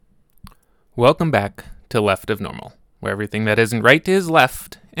Welcome back to Left of Normal, where everything that isn't right is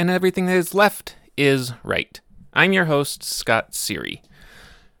left, and everything that is left is right. I'm your host, Scott Seary.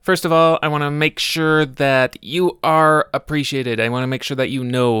 First of all, I want to make sure that you are appreciated. I want to make sure that you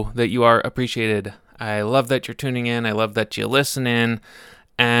know that you are appreciated. I love that you're tuning in. I love that you listen in.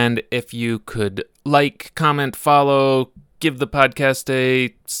 And if you could like, comment, follow, give the podcast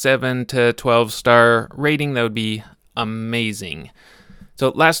a 7 to 12 star rating, that would be amazing. So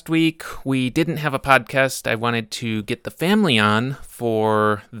last week, we didn't have a podcast. I wanted to get the family on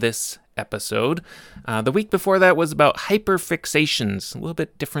for this episode. The week before that was about hyperfixations, a little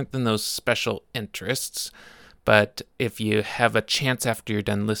bit different than those special interests. But if you have a chance after you're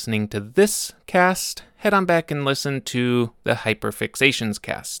done listening to this cast, head on back and listen to the hyperfixations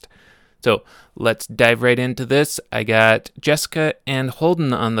cast. So let's dive right into this. I got Jessica and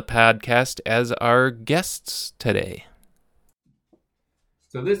Holden on the podcast as our guests today.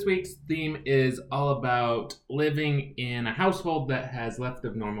 So this week's theme is all about living in a household that has left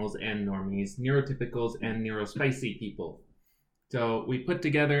of normals and normies, neurotypicals and neurospicy people. So we put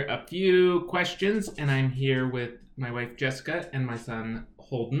together a few questions, and I'm here with my wife Jessica and my son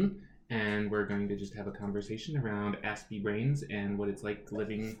Holden, and we're going to just have a conversation around Aspie brains and what it's like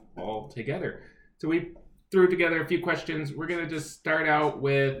living all together. So we threw together a few questions. We're going to just start out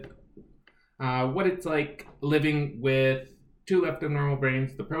with what it's like living with two left of normal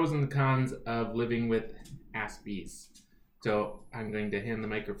brains, the pros and the cons of living with Aspies. So I'm going to hand the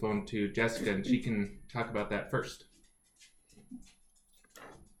microphone to Jessica, and she can talk about that first.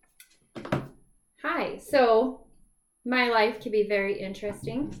 Hi. So my life can be very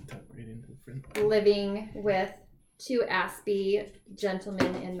interesting. Right into the front. Living with two Aspie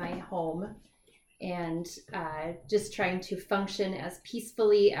gentlemen in my home and just trying to function as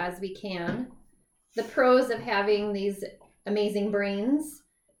peacefully as we can. The pros of having these amazing brains.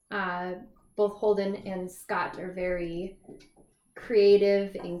 Both Holden and Scott are very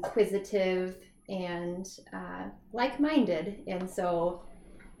creative, inquisitive, and like-minded. And so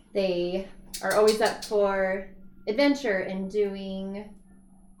they are always up for adventure and doing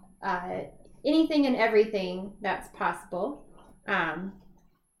anything and everything that's possible.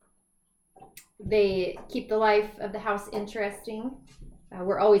 They keep the life of the house interesting.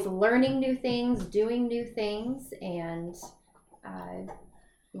 We're always learning new things, doing new things, and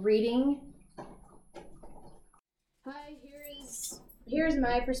reading. Hi, here's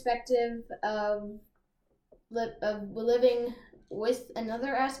my perspective of living with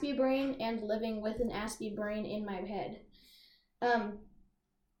another Aspie brain and living with an Aspie brain in my head.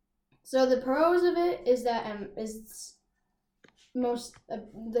 So the pros of it is that is most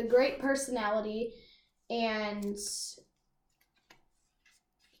the great personality and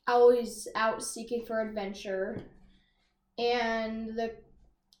always out seeking for adventure, and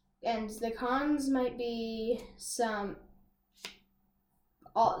the cons might be some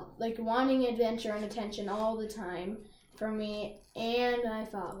like wanting adventure and attention all the time from me and my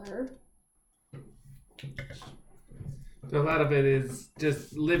father. So a lot of it is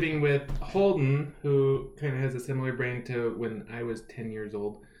just living with Holden, who kind of has a similar brain to when I was 10 years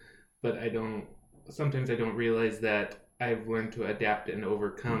old, but sometimes I don't realize that I've learned to adapt and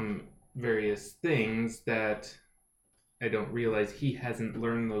overcome various things that I don't realize he hasn't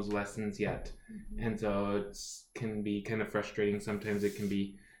learned those lessons yet. Mm-hmm. And so it can be kind of frustrating. Sometimes it can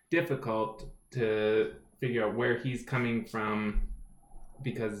be difficult to figure out where he's coming from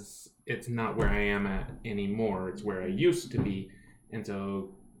because it's not where I am at anymore. It's where I used to be. And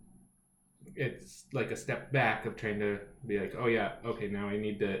so it's like a step back of trying to be like, oh yeah, okay, now I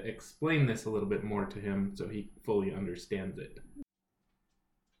need to explain this a little bit more to him so he fully understands it.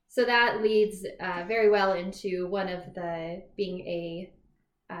 So that leads very well into one of the being a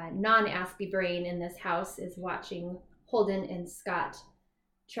non-Aspie brain in this house is watching Holden and Scott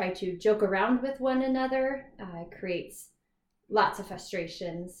try to joke around with one another. Creates lots of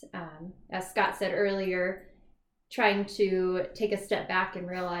frustrations. As Scott said earlier, trying to take a step back and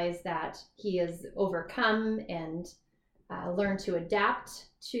realize that he has overcome and learned to adapt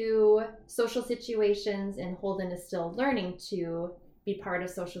to social situations, and Holden is still learning to be part of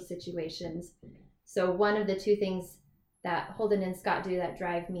social situations. So one of the two things that Holden and Scott do that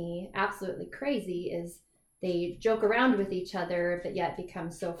drive me absolutely crazy is they joke around with each other, but yet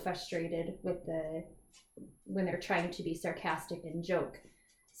become so frustrated when they're trying to be sarcastic and joke.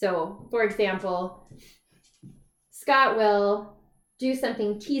 So, for example, Scott will do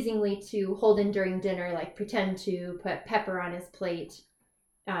something teasingly to Holden during dinner, like pretend to put pepper on his plate,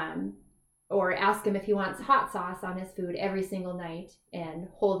 or ask him if he wants hot sauce on his food every single night, and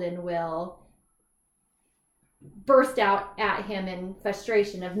Holden will burst out at him in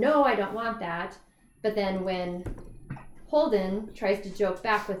frustration of, no, I don't want that. But then when Holden tries to joke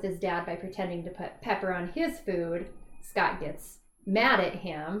back with his dad by pretending to put pepper on his food, Scott gets mad at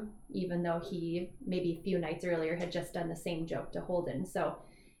him, even though he maybe a few nights earlier had just done the same joke to Holden. So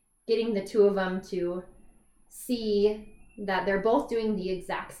getting the two of them to see that they're both doing the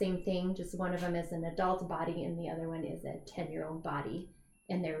exact same thing, just one of them is an adult body and the other one is a 10-year-old body,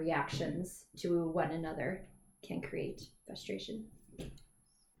 and their reactions to one another can create frustration.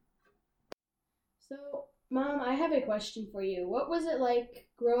 So, Mom, I have a question for you. What was it like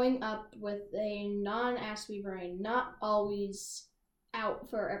growing up with a non-Aspie brain, not always out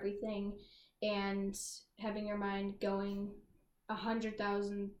for everything, and having your mind going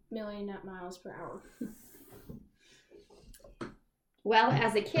 100,000 million miles per hour? Well,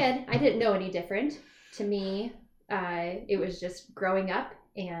 as a kid, I didn't know any different. To me, it was just growing up,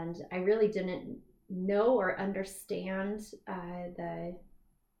 and I really didn't know or understand the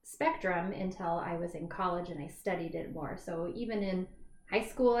spectrum until I was in college and I studied it more. So even in high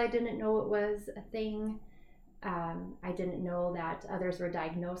school, I didn't know it was a thing. I didn't know that others were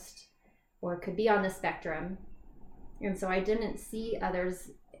diagnosed or could be on the spectrum. And so I didn't see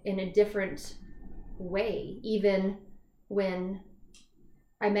others in a different way. Even when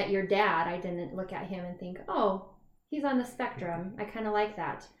I met your dad, I didn't look at him and think, oh, he's on the spectrum. I kind of like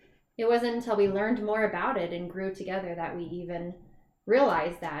that. It wasn't until we learned more about it and grew together that we even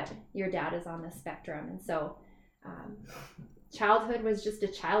realized that your dad is on the spectrum. And so childhood was just a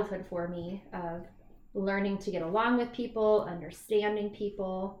childhood for me of learning to get along with people, understanding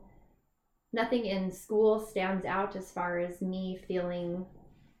people. Nothing in school stands out as far as me feeling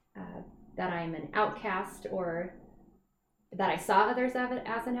that I'm an outcast or that I saw others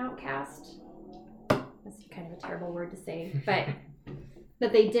as an outcast. That's kind of a terrible word to say, but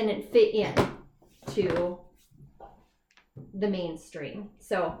that they didn't fit in to the mainstream.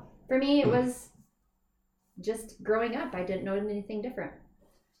 So for me, it was just growing up. I didn't know anything different.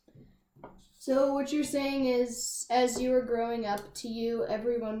 So what you're saying is, as you were growing up, to you,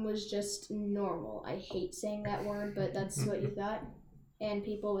 everyone was just normal. I hate saying that word, but that's what you thought? And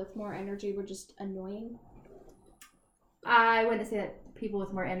people with more energy were just annoying? I wouldn't say that people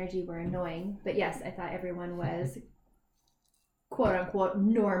with more energy were annoying, but yes, I thought everyone was quote unquote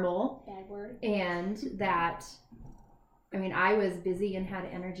normal. Bad word. And that, I mean, I was busy and had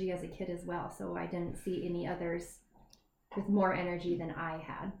energy as a kid as well, so I didn't see any others with more energy than I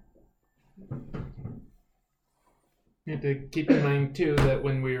had. You have to keep in mind too that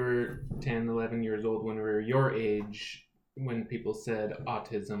when we were 10, 11 years old, when we were your age, when people said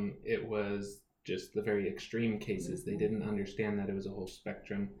autism, it was just the very extreme cases. They didn't understand that it was a whole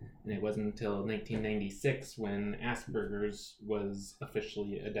spectrum. And it wasn't until 1996 when Asperger's was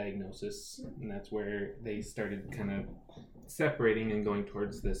officially a diagnosis. And that's where they started kind of separating and going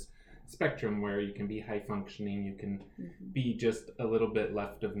towards this spectrum where you can be high functioning, you can be just a little bit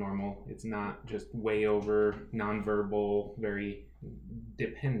left of normal. It's not just way over, nonverbal, very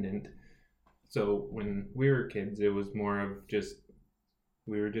dependent. So when we were kids, it was more of just,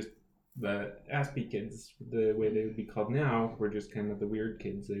 we were just the Aspie kids, the way they would be called now, were just kind of the weird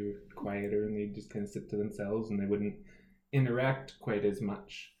kids. They were quieter and they just kind of sit to themselves and they wouldn't interact quite as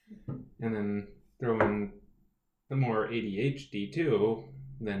much. And then throw in the more ADHD too,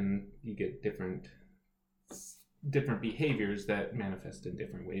 then you get different behaviors that manifest in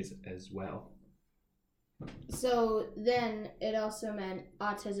different ways as well. So then it also meant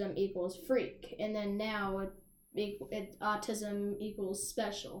autism equals freak, and then now autism equals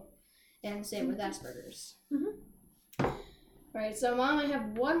special, and same with Asperger's. Mm-hmm. All right, so Mom, I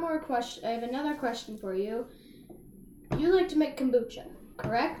have one more question. I have another question for you. You like to make kombucha,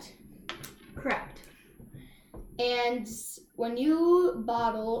 correct? Correct. And when you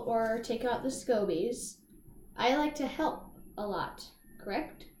bottle or take out the scobies, I like to help a lot,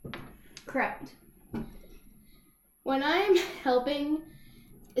 correct? Correct. When I'm helping,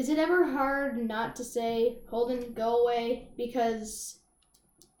 is it ever hard not to say, Holden, go away? Because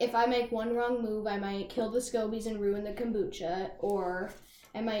if I make one wrong move, I might kill the scobies and ruin the kombucha, or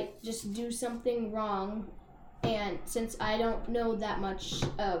I might just do something wrong. And since I don't know that much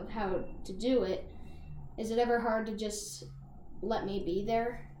of how to do it, is it ever hard to just let me be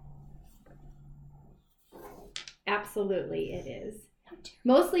there? Absolutely, it is.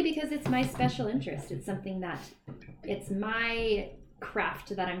 Mostly because it's my special interest. It's something that, it's my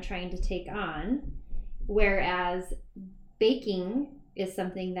craft that I'm trying to take on, whereas baking is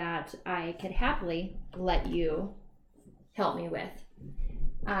something that I could happily let you help me with.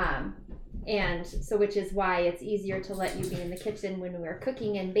 And so, which is why it's easier to let you be in the kitchen when we're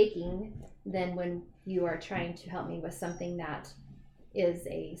cooking and baking than when you are trying to help me with something that is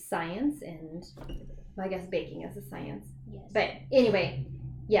a science, and well, I guess baking is a science. Yes. But anyway,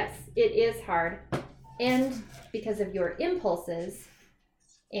 yes, it is hard. And because of your impulses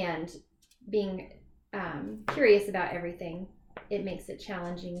and being curious about everything, it makes it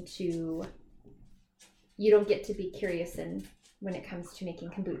challenging to, you don't get to be curious when it comes to making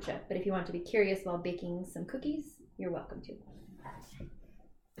kombucha. But if you want to be curious while baking some cookies, you're welcome to.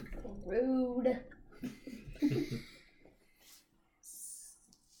 Rude.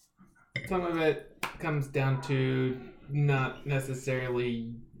 Some of it comes down to not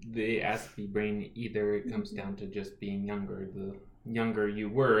necessarily the Aspie brain either. It comes down to just being younger. The younger you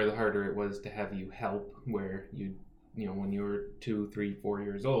were, the harder it was to have you help, where you know, when you were 2, 3, 4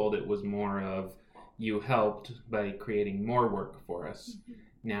 years old, it was more of you helped by creating more work for us.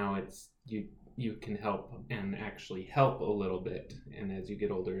 Now it's you can help and actually help a little bit, and as you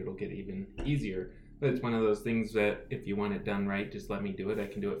get older it'll get even easier. But it's one of those things that if you want it done right, just let me do it. I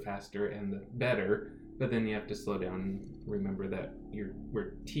can do it faster and better. But then you have to slow down and remember that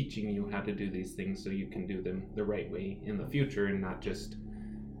we're teaching you how to do these things so you can do them the right way in the future, and not just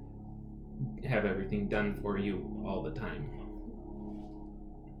have everything done for you all the time.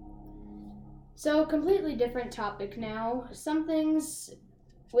 So, completely different topic now. Some things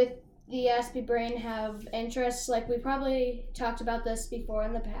with the Aspie brain have interests, like we probably talked about this before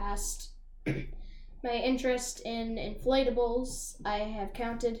in the past. My interest in inflatables, I have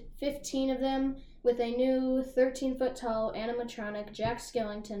counted 15 of them with a new 13-foot tall animatronic Jack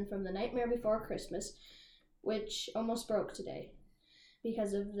Skellington from The Nightmare Before Christmas, which almost broke today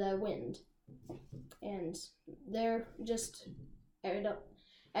because of the wind. And they're just,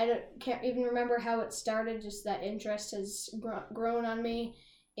 can't even remember how it started, just that interest has grown on me,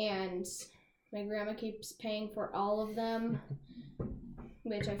 and my grandma keeps paying for all of them,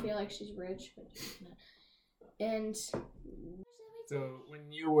 which I feel like she's rich, but she's not. And so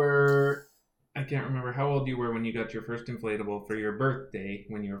when you were, I can't remember how old you were when you got your first inflatable for your birthday,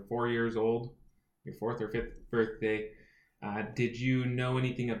 when you were 4 years old, your 4th or 5th birthday. Did you know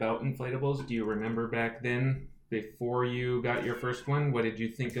anything about inflatables? Do you remember back then, before you got your first one? What did you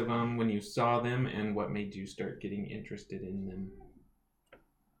think of them when you saw them, and what made you start getting interested in them?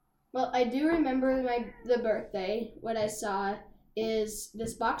 Well, I do remember the birthday. What I saw is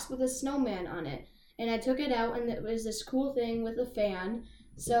this box with a snowman on it. And I took it out, and it was this cool thing with a fan.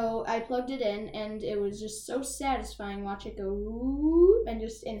 So I plugged it in, and it was just so satisfying watch it go whoop and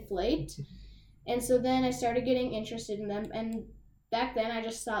just inflate. And so then I started getting interested in them. And back then I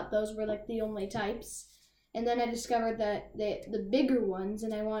just thought those were like the only types. And then I discovered that the bigger ones,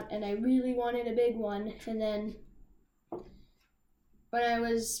 and I really wanted a big one. And then when I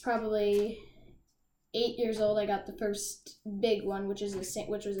was probably 8 years old, I got the first big one, which was a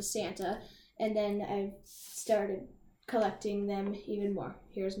Santa. And then I started collecting them even more.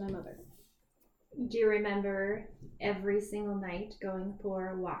 Here's my mother. Do you remember every single night going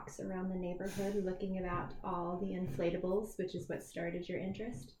for walks around the neighborhood looking about all the inflatables, which is what started your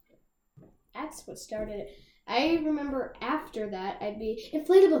interest? That's what started it. I remember after that, I'd be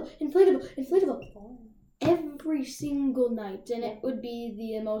inflatable every single night, and it would be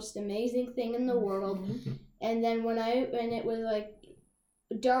the most amazing thing in the world. And then when it was like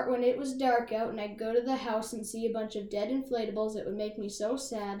dark, when it was dark out, and I'd go to the house and see a bunch of dead inflatables, it would make me so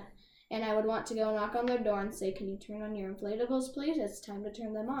sad, and I would want to go knock on their door and say, "Can you turn on your inflatables, please? It's time to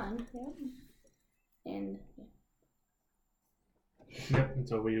turn them on." And Yep, and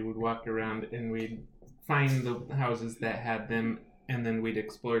so we would walk around and we'd find the houses that had them, and then we'd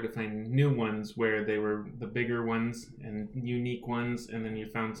explore to find new ones where they were the bigger ones and unique ones, and then you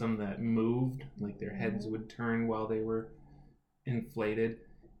found some that moved, like their heads would turn while they were inflated,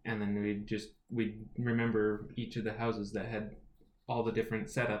 and then we'd remember each of the houses that had all the different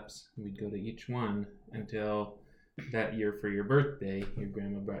setups. We'd go to each one until that year for your birthday, your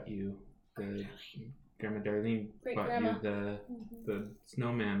grandma brought you Grandma Darlene brought you the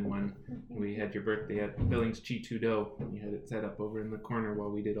snowman one. We had your birthday at Billings Chi-Tu-Do. You had it set up over in the corner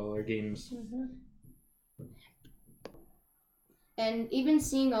while we did all our games. And even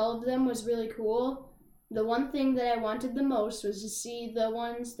seeing all of them was really cool. The one thing that I wanted the most was to see the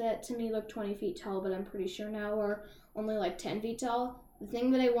ones that to me look 20 feet tall, but I'm pretty sure now are only like 10 feet tall. The thing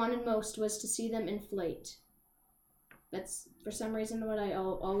that I wanted most was to see them inflate. That's, for some reason, what I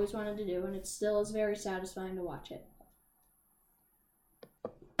always wanted to do, and it still is very satisfying to watch it.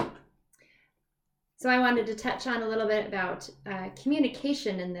 So I wanted to touch on a little bit about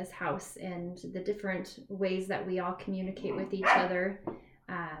communication in this house and the different ways that we all communicate with each other,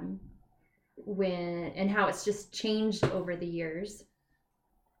 and how it's just changed over the years.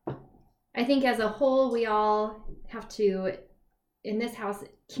 I think as a whole, we all have to, in this house,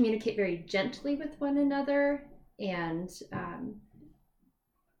 communicate very gently with one another, and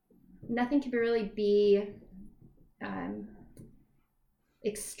nothing can really be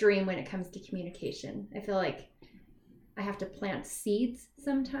extreme when it comes to communication. I feel like I have to plant seeds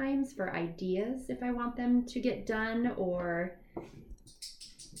sometimes for ideas if I want them to get done, or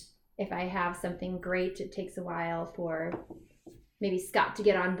if I have something great, it takes a while for maybe Scott to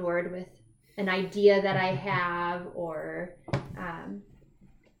get on board with an idea that I have, or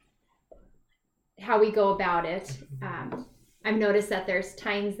how we go about it. I've noticed that there's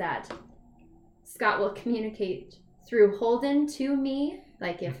times that Scott will communicate through Holden to me.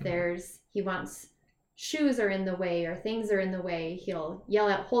 Like if he wants shoes are in the way or things are in the way, he'll yell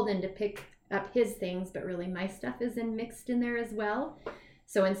at Holden to pick up his things, but really my stuff is mixed in there as well.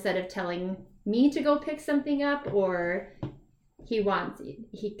 So instead of telling me to go pick something up, or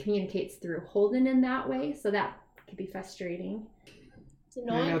he communicates through Holden in that way. So that could be frustrating.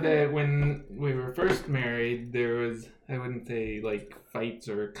 I know that when we were first married, there was, I wouldn't say like fights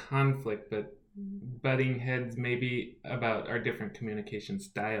or conflict, but butting heads maybe about our different communication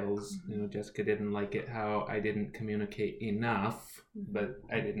styles. You know, Jessica didn't like it how I didn't communicate enough, but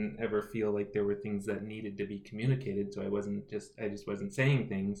I didn't ever feel like there were things that needed to be communicated, so I just wasn't saying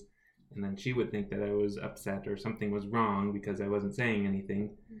things. And then she would think that I was upset or something was wrong because I wasn't saying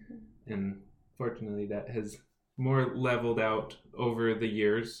anything. And fortunately that has more leveled out over the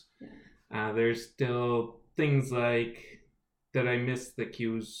years. There's still things like that I miss the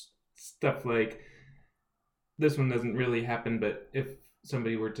cues, stuff like this one doesn't really happen, but if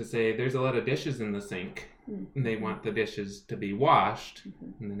somebody were to say there's a lot of dishes in the sink and they want the dishes to be washed,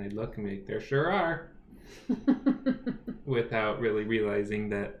 and then I'd look and be like, there sure are. Without really realizing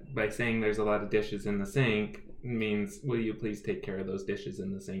that by saying there's a lot of dishes in the sink means, will you please take care of those dishes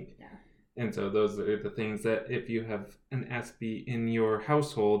in the sink? And so those are the things that if you have an Aspie in your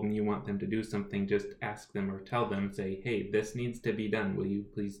household and you want them to do something, just ask them or tell them, say, hey, this needs to be done. Will you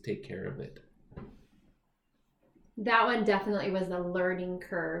please take care of it? That one definitely was a learning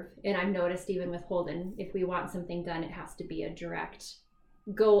curve. And I've noticed even with Holden, if we want something done, it has to be a direct,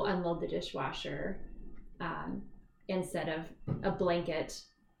 go unload the dishwasher, instead of a blanket.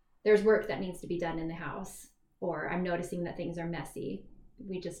 There's work that needs to be done in the house, or I'm noticing that things are messy.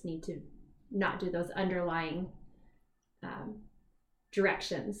 We just need to not do those underlying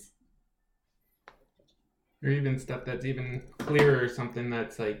directions. Or even stuff that's even clearer, something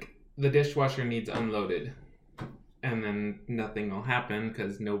that's like the dishwasher needs unloaded, and then nothing will happen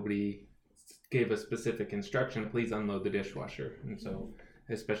because nobody gave a specific instruction, please unload the dishwasher. And so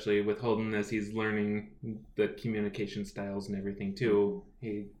especially with Holden, as he's learning the communication styles and everything too,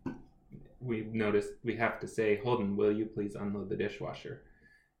 we've noticed we have to say, Holden, will you please unload the dishwasher?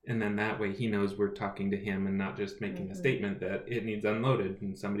 And then that way he knows we're talking to him and not just making a statement that it needs unloaded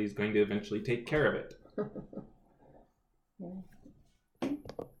and somebody's going to eventually take care of it.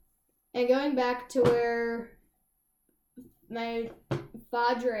 And going back to where my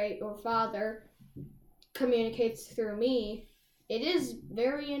father communicates through me, it is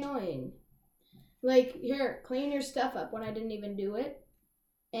very annoying. Like, here, clean your stuff up when I didn't even do it.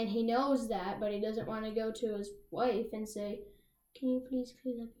 And he knows that, but he doesn't want to go to his wife and say, can you please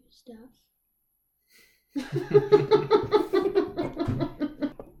clean up your stuff?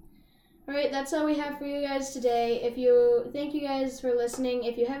 Alright, that's all we have for you guys today. Thank you guys for listening.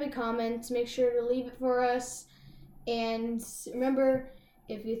 If you have a comment, make sure to leave it for us. And remember,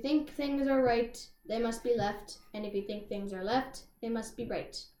 if you think things are right, they must be left. And if you think things are left, they must be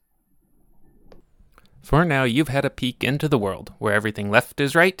right. For now, you've had a peek into the world where everything left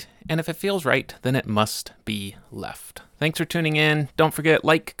is right, and if it feels right, then it must be left. Thanks for tuning in. Don't forget,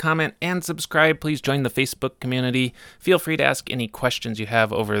 like, comment, and subscribe. Please join the Facebook community. Feel free to ask any questions you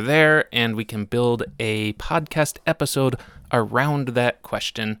have over there, and we can build a podcast episode around that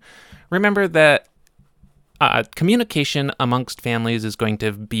question. Remember that communication amongst families is going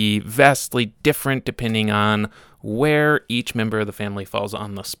to be vastly different depending on where each member of the family falls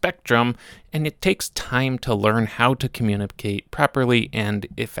on the spectrum, and it takes time to learn how to communicate properly and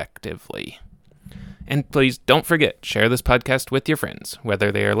effectively. And please don't forget, share this podcast with your friends,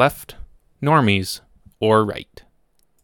 whether they are left, normies, or right.